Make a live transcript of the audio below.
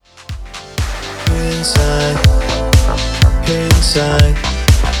inside, inside,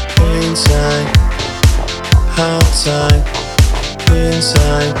 inside, outside,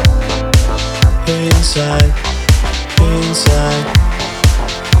 inside, inside, inside,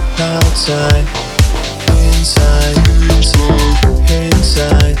 outside, inside,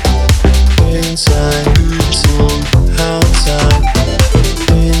 inside, inside, outside,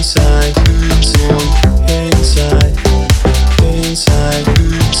 inside, inside, inside,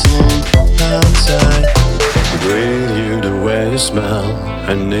 outside. Breathe you the way you smell,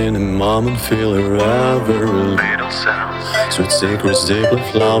 and in a moment feel every little sound. Sweet secrets deeply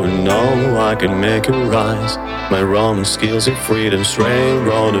flowing, no, I can make it rise. My Roman skills of freedom, straight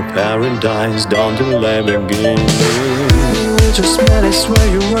road to paradise. Don't delay, begin. We just met, I swear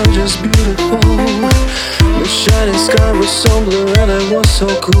you were just beautiful. The shining sky was so blue and I was so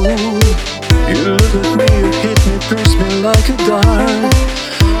cool. You look at me, you hit me, pierce me like a dart.